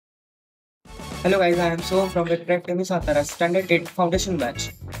Hello guys, I am Soham from the Academy Satara Standard 8 Foundation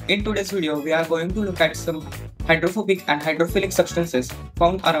Batch. In today's video, we are going to look at some hydrophobic and hydrophilic substances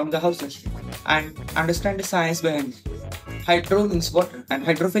found around the houses and understand the science behind it. Hydro means water and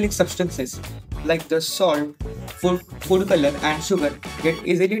hydrophilic substances like the salt, food color and sugar get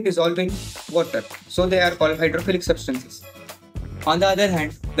easily dissolved in water, so they are called hydrophilic substances. On the other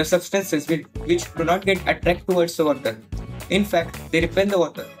hand, the substances which do not get attracted towards the water, in fact they repel the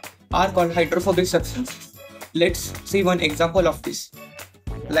water, are called hydrophobic substances. Let's see one example of this.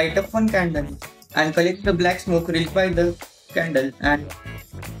 Light up one candle and collect the black smoke released by the candle, and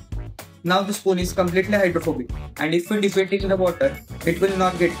now the spoon is completely hydrophobic, and if we dip it in the water, it will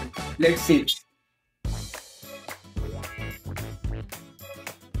not get wet. Let's see it.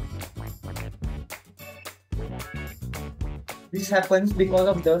 This happens because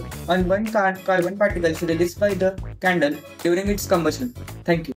of the unburned carbon particles released by the candle during its combustion. Thank you.